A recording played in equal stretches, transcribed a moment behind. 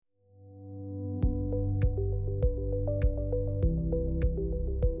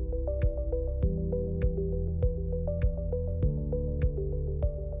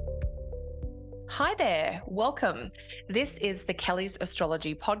Hi there, welcome. This is the Kelly's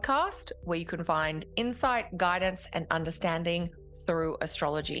Astrology podcast, where you can find insight, guidance, and understanding through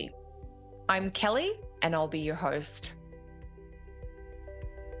astrology. I'm Kelly, and I'll be your host.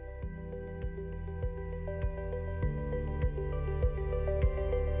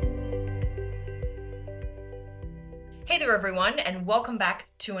 Hey there, everyone, and welcome back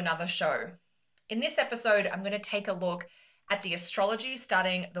to another show. In this episode, I'm going to take a look at the astrology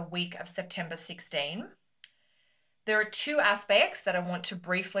starting the week of September 16. There are two aspects that I want to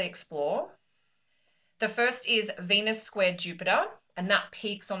briefly explore. The first is Venus squared Jupiter, and that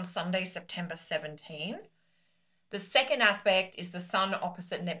peaks on Sunday, September 17. The second aspect is the Sun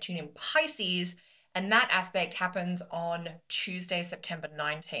opposite Neptune in Pisces, and that aspect happens on Tuesday, September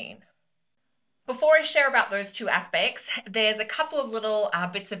 19. Before I share about those two aspects, there's a couple of little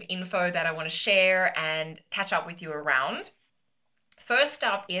bits of info that I want to share and catch up with you around. First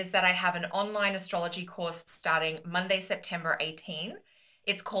up is that I have an online astrology course starting Monday, September 18.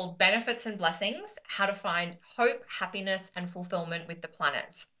 It's called Benefits and Blessings, How to Find Hope, Happiness, and Fulfillment with the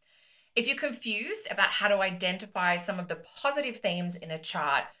Planets. If you're confused about how to identify some of the positive themes in a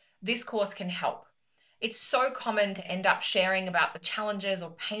chart, this course can help. It's so common to end up sharing about the challenges or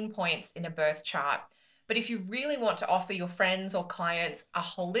pain points in a birth chart. But if you really want to offer your friends or clients a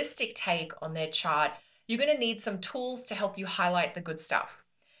holistic take on their chart, you're going to need some tools to help you highlight the good stuff.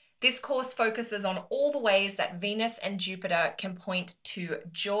 This course focuses on all the ways that Venus and Jupiter can point to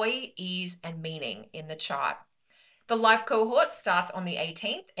joy, ease, and meaning in the chart. The live cohort starts on the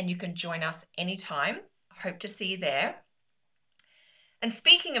 18th, and you can join us anytime. I hope to see you there. And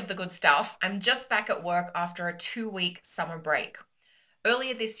speaking of the good stuff, I'm just back at work after a 2-week summer break.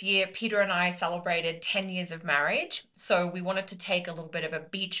 Earlier this year, Peter and I celebrated 10 years of marriage, so we wanted to take a little bit of a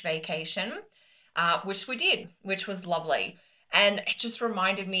beach vacation. Which we did, which was lovely. And it just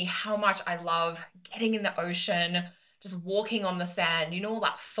reminded me how much I love getting in the ocean, just walking on the sand, all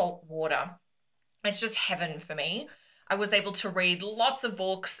that salt water. It's just heaven for me. I was able to read lots of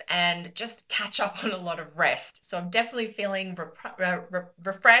books and just catch up on a lot of rest. So I'm definitely feeling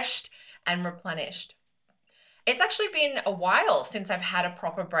refreshed and replenished. It's actually been a while since I've had a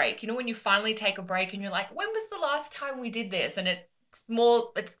proper break. When you finally take a break and you're like, when was the last time we did this? And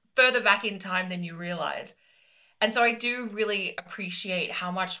it's further back in time than you realize. And so I do really appreciate how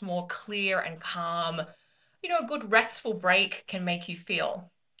much more clear and calm, a good restful break can make you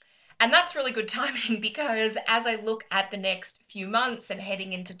feel. And that's really good timing because as I look at the next few months and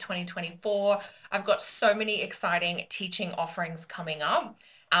heading into 2024, I've got so many exciting teaching offerings coming up.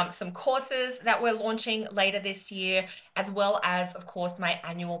 Some courses that we're launching later this year, as well as, of course, my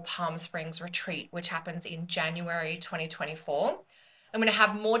annual Palm Springs retreat, which happens in January 2024. I'm going to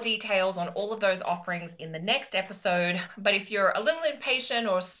have more details on all of those offerings in the next episode, but if you're a little impatient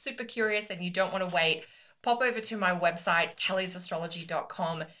or super curious and you don't want to wait, pop over to my website,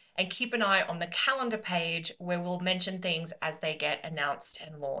 kellysastrology.com, and keep an eye on the calendar page where we'll mention things as they get announced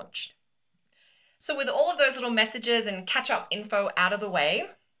and launched. So with all of those little messages and catch-up info out of the way,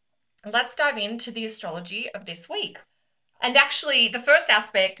 let's dive into the astrology of this week. And actually, the first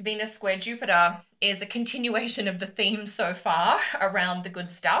aspect, Venus squared Jupiter, is a continuation of the theme so far around the good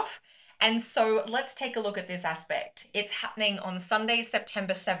stuff. And so let's take a look at this aspect. It's happening on Sunday,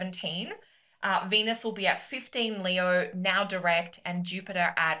 September 17. Venus will be at 15 Leo, now direct, and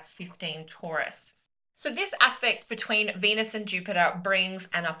Jupiter at 15 Taurus. So this aspect between Venus and Jupiter brings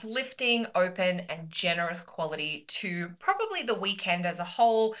an uplifting, open, and generous quality to probably the weekend as a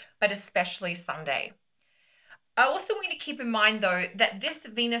whole, but especially Sunday. I also want you to keep in mind, though, that this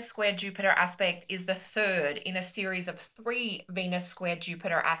Venus squared Jupiter aspect is the third in a series of 3 Venus squared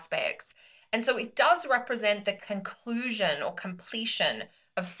Jupiter aspects. And so it does represent the conclusion or completion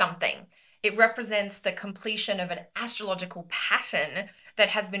of something. It represents the completion of an astrological pattern that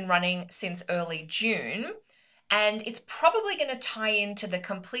has been running since early June. And it's probably going to tie into the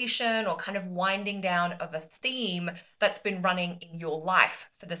completion or kind of winding down of a theme that's been running in your life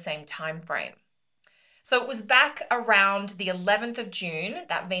for the same time frame. So it was back around the 11th of June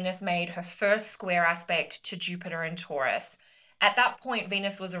that Venus made her first square aspect to Jupiter in Taurus. At that point,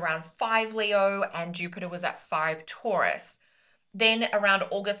 Venus was around 5 Leo and Jupiter was at 5 Taurus. Then around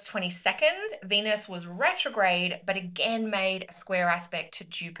August 22nd, Venus was retrograde, but again made a square aspect to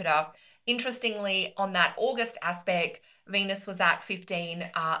Jupiter. Interestingly, on that August aspect, Venus was at 15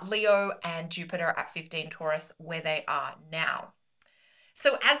 Leo and Jupiter at 15 Taurus, where they are now.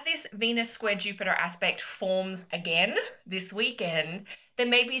 So as this Venus square Jupiter aspect forms again this weekend, there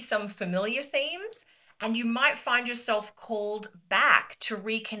may be some familiar themes and you might find yourself called back to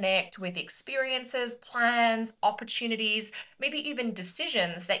reconnect with experiences, plans, opportunities, maybe even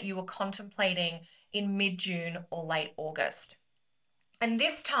decisions that you were contemplating in mid-June or late August. And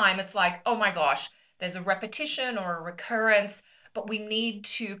this time it's like, oh my gosh, there's a repetition or a recurrence, but we need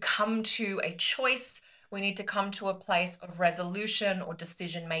to come to a choice. We need to come to a place of resolution or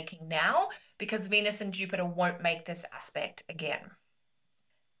decision making now, because Venus and Jupiter won't make this aspect again.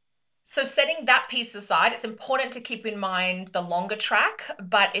 So setting that piece aside, it's important to keep in mind the longer track,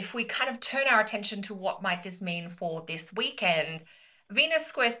 but if we kind of turn our attention to what might this mean for this weekend, Venus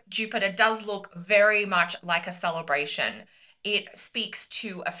square Jupiter does look very much like a celebration. It speaks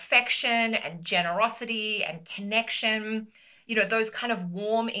to affection and generosity and connection, those kind of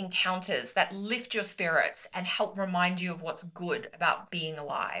warm encounters that lift your spirits and help remind you of what's good about being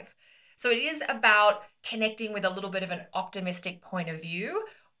alive. So it is about connecting with a little bit of an optimistic point of view,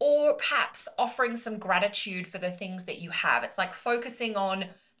 or perhaps offering some gratitude for the things that you have. It's like focusing on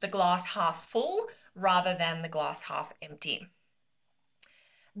the glass half full rather than the glass half empty.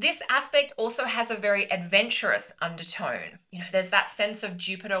 This aspect also has a very adventurous undertone. There's that sense of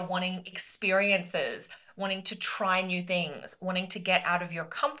Jupiter wanting experiences, wanting to try new things, wanting to get out of your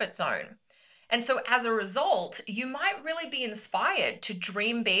comfort zone. And so as a result, you might really be inspired to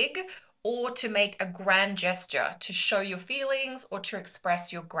dream big or to make a grand gesture to show your feelings or to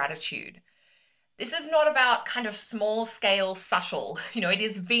express your gratitude. This is not about kind of small scale subtle. It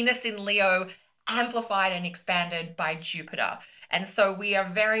is Venus in Leo amplified and expanded by Jupiter. And so we are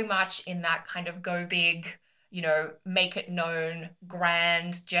very much in that kind of go big, make it known,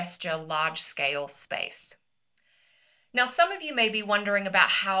 grand gesture, large scale space. Now, some of you may be wondering about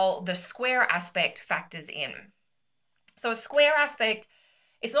how the square aspect factors in. So a square aspect,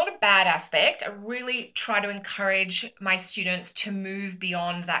 it's not a bad aspect. I really try to encourage my students to move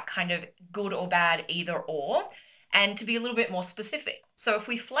beyond that kind of good or bad either or, and to be a little bit more specific. So if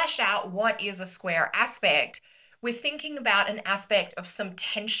we flesh out what is a square aspect, we're thinking about an aspect of some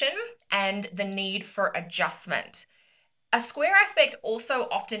tension and the need for adjustment. A square aspect also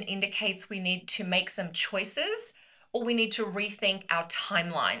often indicates we need to make some choices, or we need to rethink our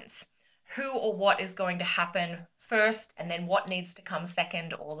timelines. Who or what is going to happen first, and then what needs to come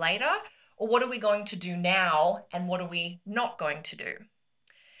second or later? Or what are we going to do now, and what are we not going to do?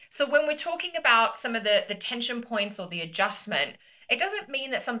 So when we're talking about some of the tension points or the adjustment, it doesn't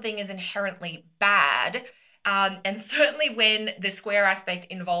mean that something is inherently bad. And certainly when the square aspect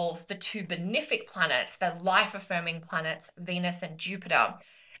involves the two benefic planets, the life-affirming planets, Venus and Jupiter,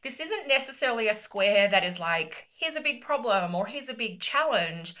 this isn't necessarily a square that is like, here's a big problem or here's a big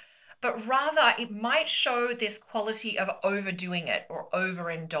challenge, but rather it might show this quality of overdoing it or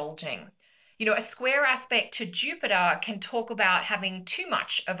overindulging. A square aspect to Jupiter can talk about having too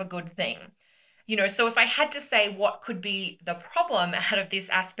much of a good thing. So if I had to say what could be the problem out of this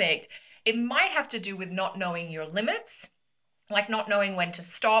aspect, it might have to do with not knowing your limits, like not knowing when to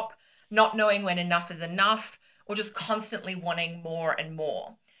stop, not knowing when enough is enough, or just constantly wanting more and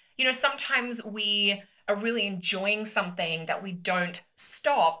more. Sometimes we are really enjoying something that we don't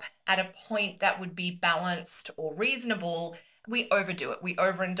stop at a point that would be balanced or reasonable. We overdo it. We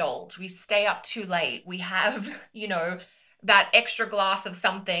overindulge. We stay up too late. We have, that extra glass of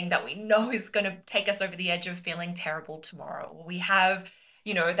something that we know is going to take us over the edge of feeling terrible tomorrow. Or we have,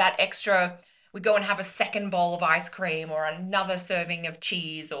 that extra, we go and have a second bowl of ice cream or another serving of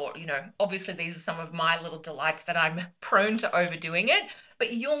cheese, or, obviously these are some of my little delights that I'm prone to overdoing it,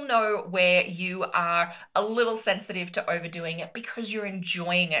 but you'll know where you are a little sensitive to overdoing it because you're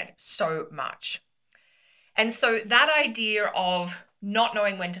enjoying it so much. And so that idea of not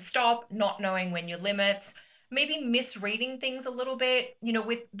knowing when to stop, not knowing when your limits, maybe misreading things a little bit.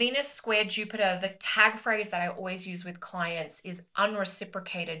 With Venus square Jupiter, the tag phrase that I always use with clients is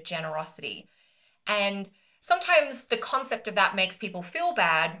unreciprocated generosity. And sometimes the concept of that makes people feel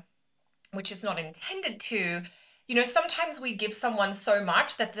bad, which is not intended to. Sometimes we give someone so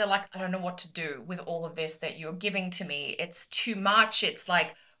much that they're like, I don't know what to do with all of this that you're giving to me. It's too much. It's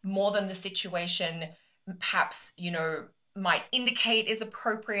like more than the situation perhaps, might indicate is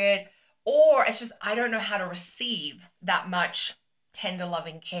appropriate. Or it's just, I don't know how to receive that much tender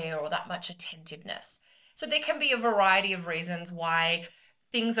loving care or that much attentiveness. So there can be a variety of reasons why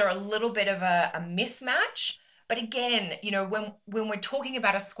things are a little bit of a mismatch. But again, when we're talking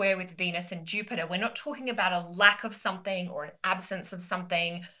about a square with Venus and Jupiter, we're not talking about a lack of something or an absence of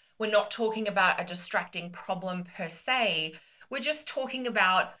something. We're not talking about a distracting problem per se. We're just talking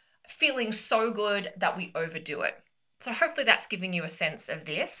about feeling so good that we overdo it. So hopefully that's giving you a sense of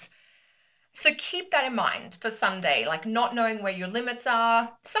this. So keep that in mind for Sunday, like not knowing where your limits are.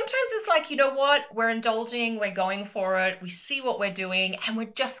 Sometimes it's like, you know what, we're indulging, we're going for it, we see what we're doing, and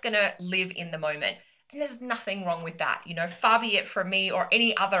we're just going to live in the moment. And there's nothing wrong with that. Far be it from me or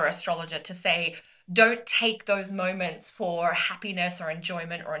any other astrologer to say, don't take those moments for happiness or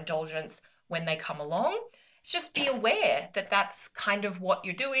enjoyment or indulgence when they come along. Just be aware that that's kind of what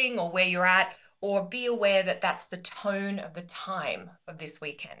you're doing or where you're at, or be aware that that's the tone of the time of this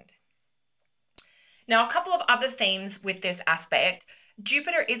weekend. Now, a couple of other themes with this aspect.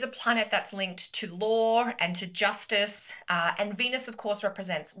 Jupiter is a planet that's linked to law and to justice, and Venus, of course,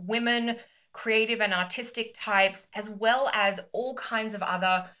 represents women, creative and artistic types, as well as all kinds of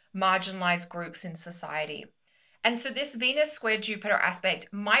other marginalized groups in society. And so this Venus square Jupiter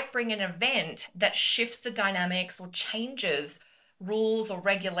aspect might bring an event that shifts the dynamics or changes rules or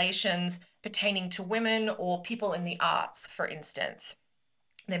regulations pertaining to women or people in the arts, for instance.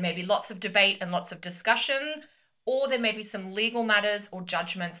 There may be lots of debate and lots of discussion, or there may be some legal matters or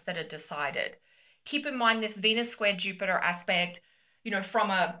judgments that are decided. Keep in mind this Venus square Jupiter aspect, from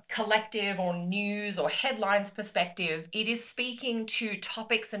a collective or news or headlines perspective, it is speaking to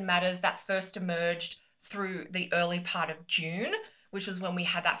topics and matters that first emerged through the early part of June, which was when we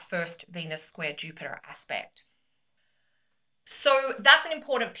had that first Venus square Jupiter aspect. So that's an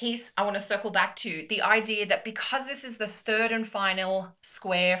important piece I want to circle back to, the idea that because this is the third and final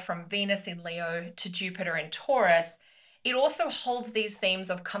square from Venus in Leo to Jupiter in Taurus, it also holds these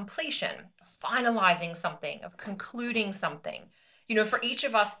themes of completion, finalizing something, of concluding something. For each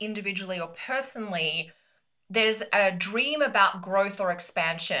of us individually or personally, there's a dream about growth or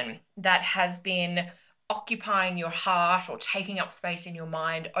expansion that has been occupying your heart or taking up space in your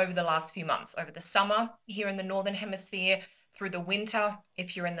mind over the last few months, over the summer here in the Northern Hemisphere, through the winter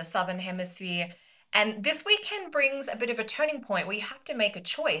if you're in the Southern Hemisphere. And this weekend brings a bit of a turning point where you have to make a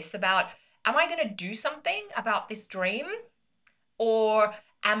choice about, am I going to do something about this dream, or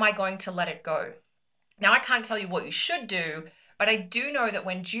am I going to let it go? Now, I can't tell you what you should do, but I do know that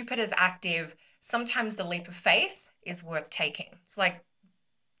when Jupiter's active, sometimes the leap of faith is worth taking. It's like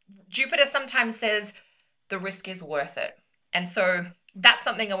Jupiter sometimes says the risk is worth it. And so that's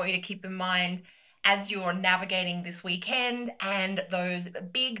something I want you to keep in mind as you're navigating this weekend and those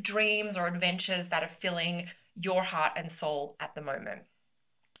big dreams or adventures that are filling your heart and soul at the moment.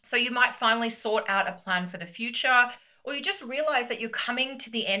 So you might finally sort out a plan for the future, or you just realize that you're coming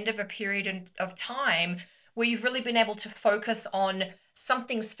to the end of a period of time where you've really been able to focus on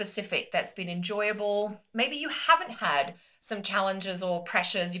something specific that's been enjoyable. Maybe you haven't had some challenges or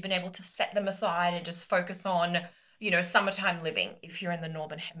pressures. You've been able to set them aside and just focus on, summertime living if you're in the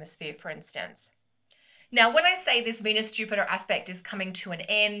Northern Hemisphere, for instance. Now, when I say this Venus-Jupiter aspect is coming to an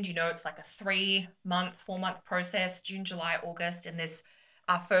end, it's like a 3-month, 4-month process, June, July, August, and this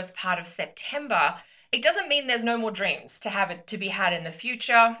first part of September, it doesn't mean there's no more dreams to be had in the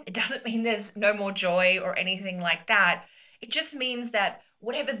future. It doesn't mean there's no more joy or anything like that. It just means that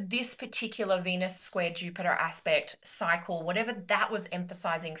whatever this particular Venus square Jupiter aspect cycle, whatever that was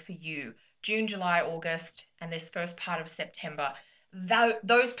emphasizing for you, June, July, August, and this first part of September,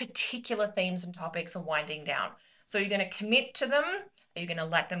 those particular themes and topics are winding down. So you're going to commit to them, you're going to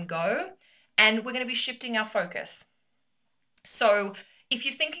let them go, and we're going to be shifting our focus. So if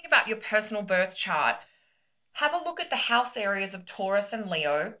you're thinking about your personal birth chart, have a look at the house areas of Taurus and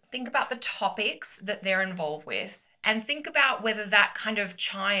Leo, think about the topics that they're involved with, and think about whether that kind of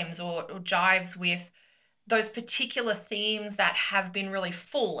chimes or jives with those particular themes that have been really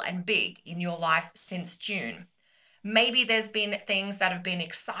full and big in your life since June. Maybe there's been things that have been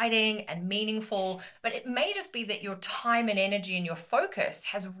exciting and meaningful, but it may just be that your time and energy and your focus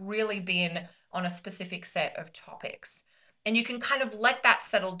has really been on a specific set of topics. And you can kind of let that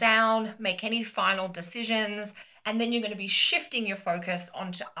settle down, make any final decisions, and then you're going to be shifting your focus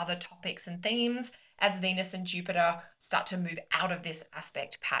onto other topics and themes as Venus and Jupiter start to move out of this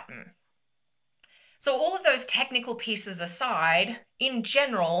aspect pattern. So all of those technical pieces aside, in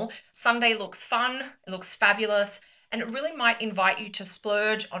general, Sunday looks fun, it looks fabulous, and it really might invite you to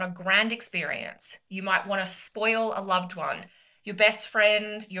splurge on a grand experience. You might want to spoil a loved one, your best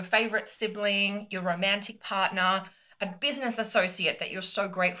friend, your favorite sibling, your romantic partner, a business associate that you're so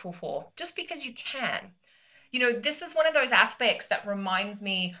grateful for, just because you can. This is one of those aspects that reminds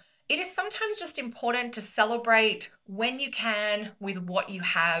me, it is sometimes just important to celebrate when you can with what you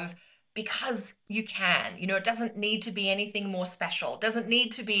have, because you can. It doesn't need to be anything more special. It doesn't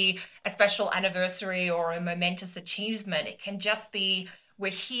need to be a special anniversary or a momentous achievement. It can just be,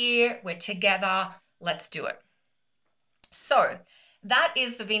 we're here, we're together, let's do it. So that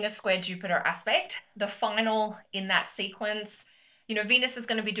is the Venus square Jupiter aspect, the final in that sequence. Venus is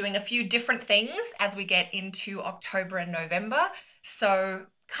going to be doing a few different things as we get into October and November. So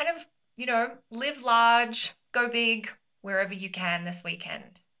kind of, live large, go big wherever you can this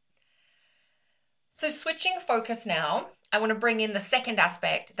weekend. So switching focus now, I want to bring in the second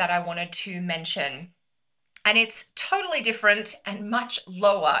aspect that I wanted to mention. And it's totally different and much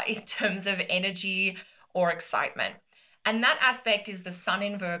lower in terms of energy or excitement. And that aspect is the Sun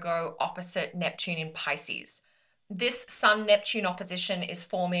in Virgo opposite Neptune in Pisces. This Sun-Neptune opposition is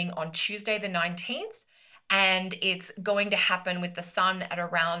forming on Tuesday the 19th, and it's going to happen with the Sun at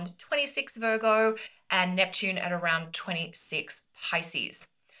around 26 Virgo and Neptune at around 26 Pisces.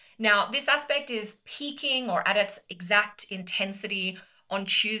 Now, this aspect is peaking or at its exact intensity on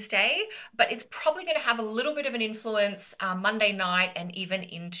Tuesday, but it's probably going to have a little bit of an influence Monday night and even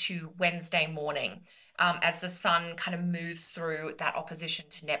into Wednesday morning as the Sun kind of moves through that opposition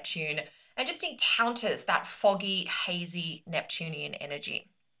to Neptune and just encounters that foggy, hazy Neptunian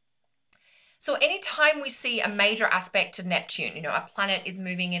energy. So anytime we see a major aspect to Neptune, a planet is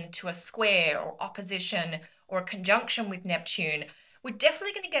moving into a square or opposition or a conjunction with Neptune, we're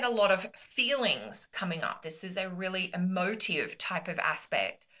definitely going to get a lot of feelings coming up. This is a really emotive type of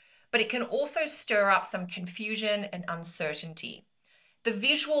aspect, but it can also stir up some confusion and uncertainty. The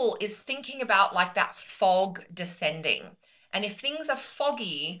visual is thinking about like that fog descending. And if things are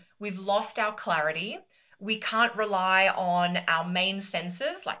foggy, we've lost our clarity. We can't rely on our main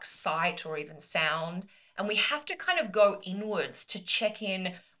senses like sight or even sound. And we have to kind of go inwards to check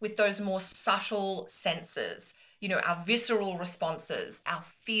in with those more subtle senses, our visceral responses, our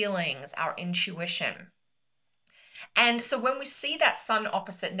feelings, our intuition. And so when we see that Sun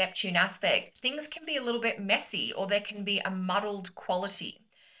opposite Neptune aspect, things can be a little bit messy or there can be a muddled quality.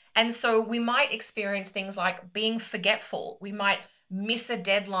 And so we might experience things like being forgetful. We might miss a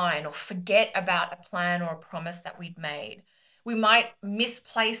deadline or forget about a plan or a promise that we'd made. We might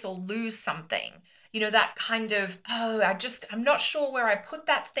misplace or lose something. That kind of, I'm not sure where I put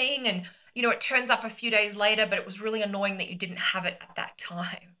that thing. And, it turns up a few days later, but it was really annoying that you didn't have it at that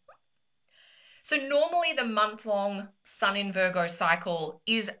time. So normally the month-long Sun in Virgo cycle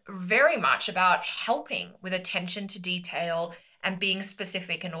is very much about helping with attention to detail and being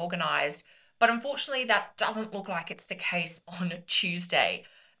specific and organized. But unfortunately, that doesn't look like it's the case on Tuesday.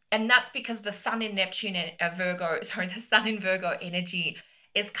 And that's because the Sun in the Sun in Virgo energy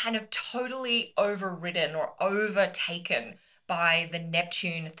is kind of totally overridden or overtaken by the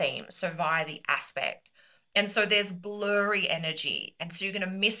Neptune theme, so via the aspect. And so there's blurry energy. And so you're going to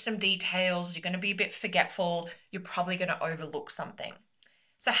miss some details. You're going to be a bit forgetful. You're probably going to overlook something.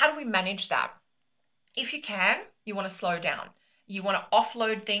 So how do we manage that? If you can, you want to slow down. You want to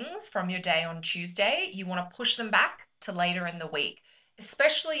offload things from your day on Tuesday. You want to push them back to later in the week,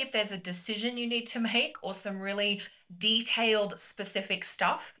 especially if there's a decision you need to make or some really detailed, specific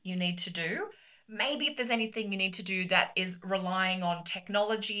stuff you need to do. Maybe if there's anything you need to do that is relying on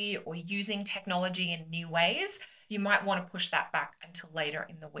technology or using technology in new ways, you might want to push that back until later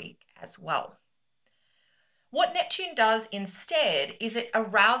in the week as well. What Neptune does instead is it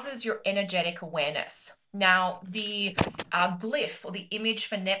arouses your energetic awareness. Now, the glyph or the image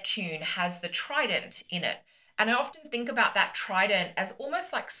for Neptune has the trident in it. And I often think about that trident as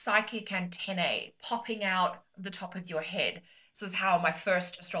almost like psychic antennae popping out of the top of your head. This is how my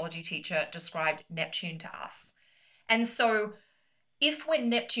first astrology teacher described Neptune to us. And so if when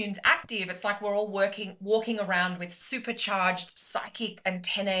Neptune's active, it's like we're all walking around with supercharged psychic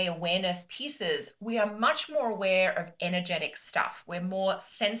antennae awareness pieces, we are much more aware of energetic stuff. We're more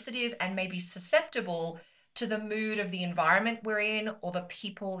sensitive and maybe susceptible to the mood of the environment we're in or the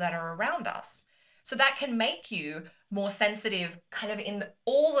people that are around us. So that can make you more sensitive kind of in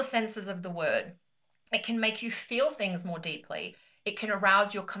all the senses of the word. It can make you feel things more deeply. It can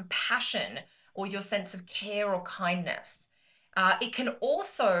arouse your compassion or your sense of care or kindness. It can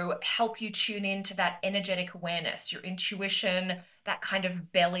also help you tune into that energetic awareness, your intuition, that kind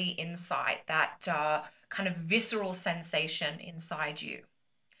of belly insight, that kind of visceral sensation inside you.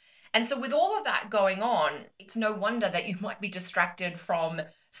 And so with all of that going on, it's no wonder that you might be distracted from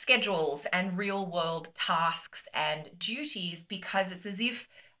schedules and real world tasks and duties, because it's as if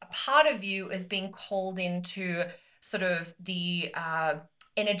a part of you is being called into sort of the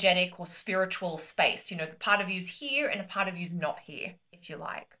energetic or spiritual space. The part of you's here and a part of you's not here, if you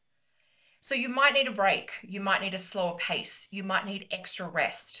like. So you might need a break. You might need a slower pace. You might need extra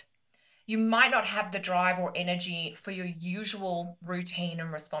rest. You might not have the drive or energy for your usual routine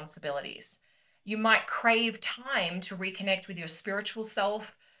and responsibilities. You might crave time to reconnect with your spiritual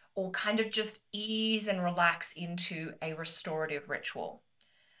self or kind of just ease and relax into a restorative ritual.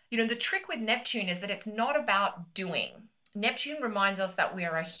 The trick with Neptune is that it's not about doing. Neptune reminds us that we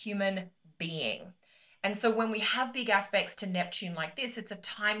are a human being. And so when we have big aspects to Neptune like this, it's a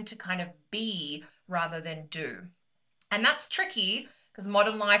time to kind of be rather than do. And that's tricky because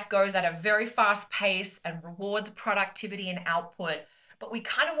modern life goes at a very fast pace and rewards productivity and output. But we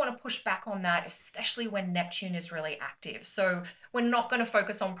kind of want to push back on that, especially when Neptune is really active. So we're not going to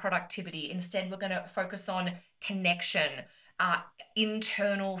focus on productivity. Instead, we're going to focus on connection,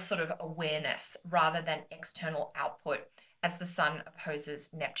 internal sort of awareness rather than external output as the Sun opposes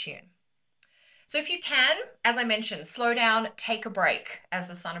Neptune. So if you can, as I mentioned, slow down, take a break as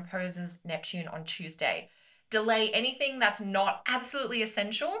the Sun opposes Neptune on Tuesday. Delay anything that's not absolutely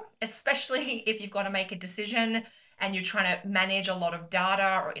essential, especially if you've got to make a decision and you're trying to manage a lot of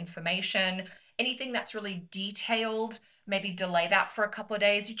data or information. Anything that's really detailed, maybe delay that for a couple of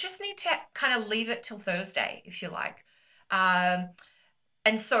days. You just need to kind of leave it till Thursday if you like.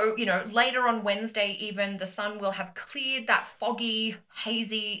 And so, later on Wednesday, even the Sun will have cleared that foggy,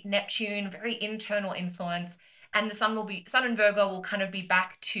 hazy Neptune, very internal influence. And the Sun in Virgo will kind of be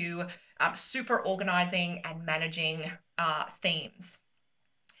back to super organizing and managing themes.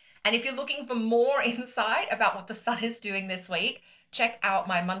 And if you're looking for more insight about what the Sun is doing this week, check out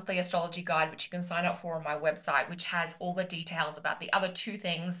my monthly astrology guide, which you can sign up for on my website, which has all the details about the other 2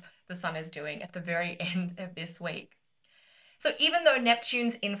 things the Sun is doing at the very end of this week. So even though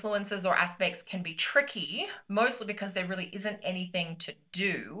Neptune's influences or aspects can be tricky, mostly because there really isn't anything to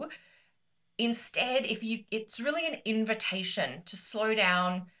do, instead, it's really an invitation to slow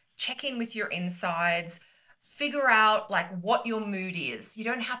down, check in with your insides, figure out like what your mood is. You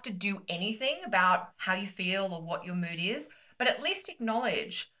don't have to do anything about how you feel or what your mood is, but at least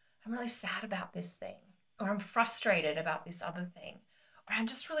acknowledge, I'm really sad about this thing, or I'm frustrated about this other thing, or I'm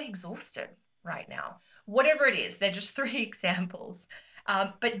just really exhausted right now. Whatever it is, they're just 3 examples.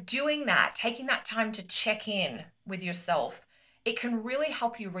 But doing that, taking that time to check in with yourself, it can really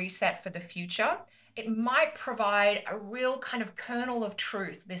help you reset for the future. It might provide a real kind of kernel of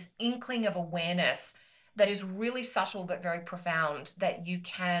truth, this inkling of awareness that is really subtle but very profound that you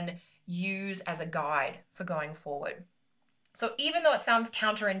can use as a guide for going forward. So even though it sounds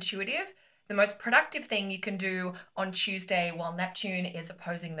counterintuitive, the most productive thing you can do on Tuesday while Neptune is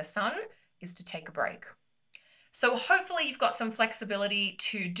opposing the Sun is to take a break. So hopefully you've got some flexibility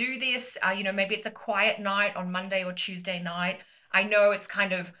to do this. Maybe it's a quiet night on Monday or Tuesday night. I know it's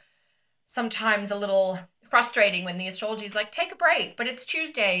kind of sometimes a little frustrating when the astrology is like, take a break, but it's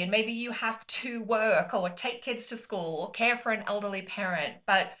Tuesday and maybe you have to work or take kids to school or care for an elderly parent.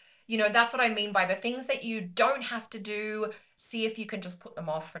 But, that's what I mean by the things that you don't have to do. See if you can just put them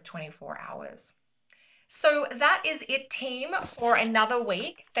off for 24 hours. So that is it, team, for another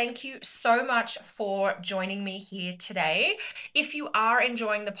week. Thank you so much for joining me here today. If you are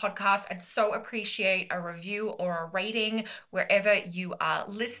enjoying the podcast, I'd so appreciate a review or a rating wherever you are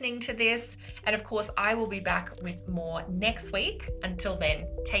listening to this. And of course, I will be back with more next week. Until then,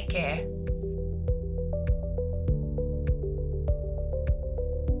 take care.